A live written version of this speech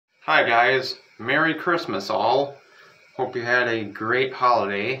Hi guys, Merry Christmas all. Hope you had a great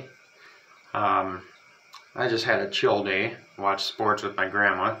holiday. I just had a chill day, watched sports with my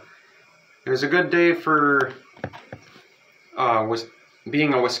grandma. It was a good day for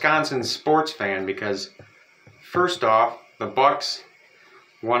being a Wisconsin sports fan because first off, the Bucks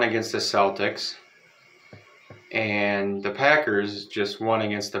won against the Celtics and the Packers just won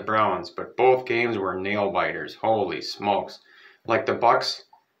against the Browns, but both games were nail biters. Holy smokes. Like the Bucks,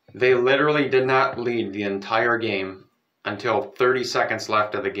 they literally did not lead the entire game until 30 seconds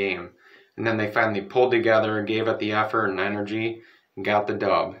left of the game. And then they finally pulled together, gave it the effort and energy, and got the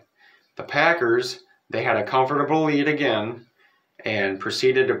dub. The Packers, they had a comfortable lead again and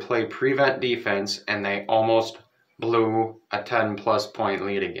proceeded to play prevent defense, and they almost blew a 10-plus point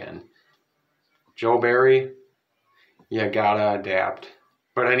lead again. Joe Barry, you gotta adapt.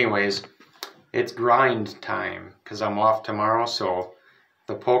 But anyways, it's grind time because I'm off tomorrow, so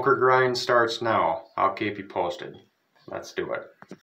the poker grind starts now. I'll keep you posted. Let's do it.